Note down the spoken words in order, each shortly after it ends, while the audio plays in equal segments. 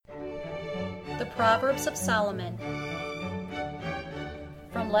The Proverbs of Solomon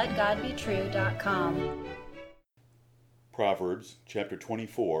from LetGodBetrue.com. Proverbs chapter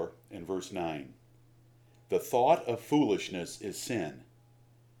 24 and verse 9. The thought of foolishness is sin,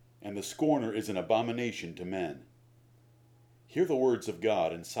 and the scorner is an abomination to men. Hear the words of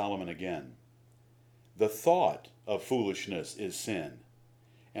God in Solomon again. The thought of foolishness is sin,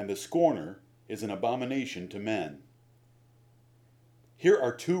 and the scorner is an abomination to men. Here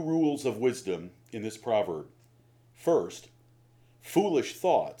are two rules of wisdom in this proverb. First, foolish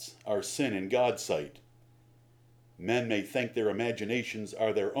thoughts are sin in God's sight. Men may think their imaginations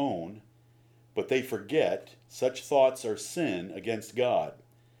are their own, but they forget such thoughts are sin against God,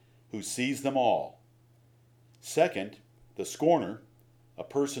 who sees them all. Second, the scorner, a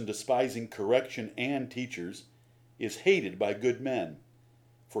person despising correction and teachers, is hated by good men,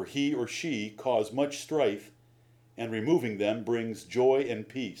 for he or she cause much strife, and removing them brings joy and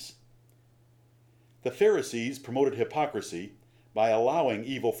peace. The Pharisees promoted hypocrisy by allowing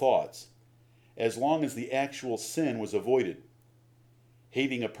evil thoughts, as long as the actual sin was avoided.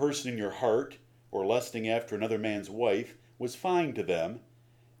 Hating a person in your heart or lusting after another man's wife was fine to them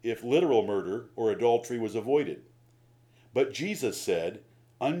if literal murder or adultery was avoided. But Jesus said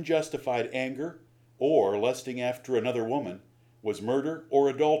unjustified anger or lusting after another woman was murder or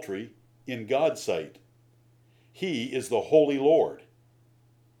adultery in God's sight. He is the Holy Lord.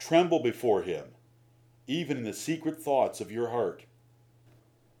 Tremble before him, even in the secret thoughts of your heart.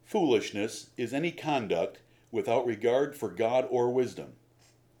 Foolishness is any conduct without regard for God or wisdom,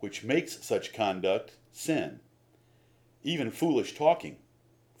 which makes such conduct sin. Even foolish talking,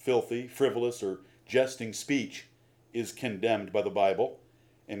 filthy, frivolous, or jesting speech is condemned by the Bible,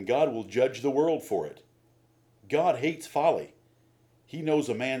 and God will judge the world for it. God hates folly. He knows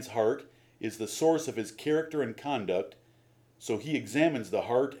a man's heart is the source of his character and conduct, so he examines the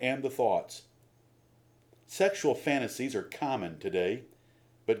heart and the thoughts. Sexual fantasies are common today,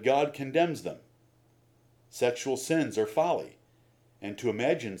 but God condemns them. Sexual sins are folly, and to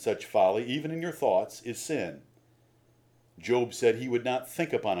imagine such folly even in your thoughts is sin. Job said he would not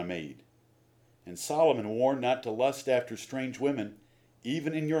think upon a maid, and Solomon warned not to lust after strange women,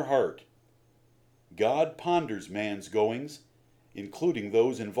 even in your heart. God ponders man's goings, including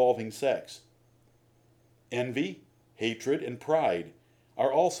those involving sex. Envy, hatred, and pride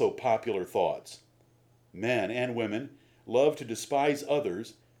are also popular thoughts. Men and women love to despise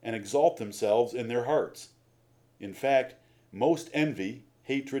others and exalt themselves in their hearts. In fact, most envy,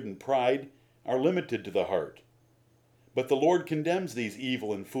 hatred, and pride are limited to the heart. But the Lord condemns these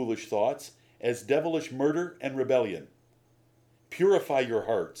evil and foolish thoughts as devilish murder and rebellion. Purify your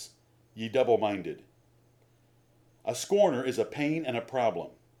hearts, ye double-minded. A scorner is a pain and a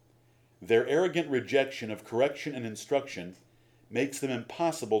problem. Their arrogant rejection of correction and instruction makes them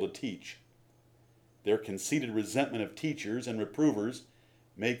impossible to teach. Their conceited resentment of teachers and reprovers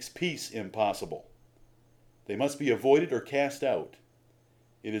makes peace impossible. They must be avoided or cast out.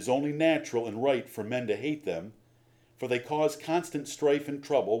 It is only natural and right for men to hate them, for they cause constant strife and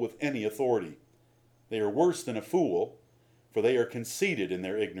trouble with any authority. They are worse than a fool, for they are conceited in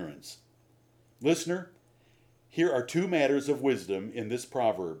their ignorance. Listener, here are two matters of wisdom in this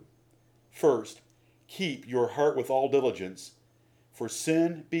proverb. First, keep your heart with all diligence, for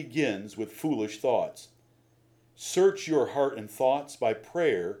sin begins with foolish thoughts. Search your heart and thoughts by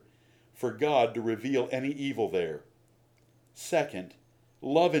prayer for God to reveal any evil there. Second,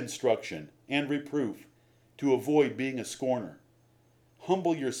 love instruction and reproof to avoid being a scorner.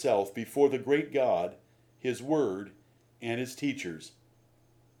 Humble yourself before the great God, His Word, and His teachers.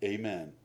 Amen.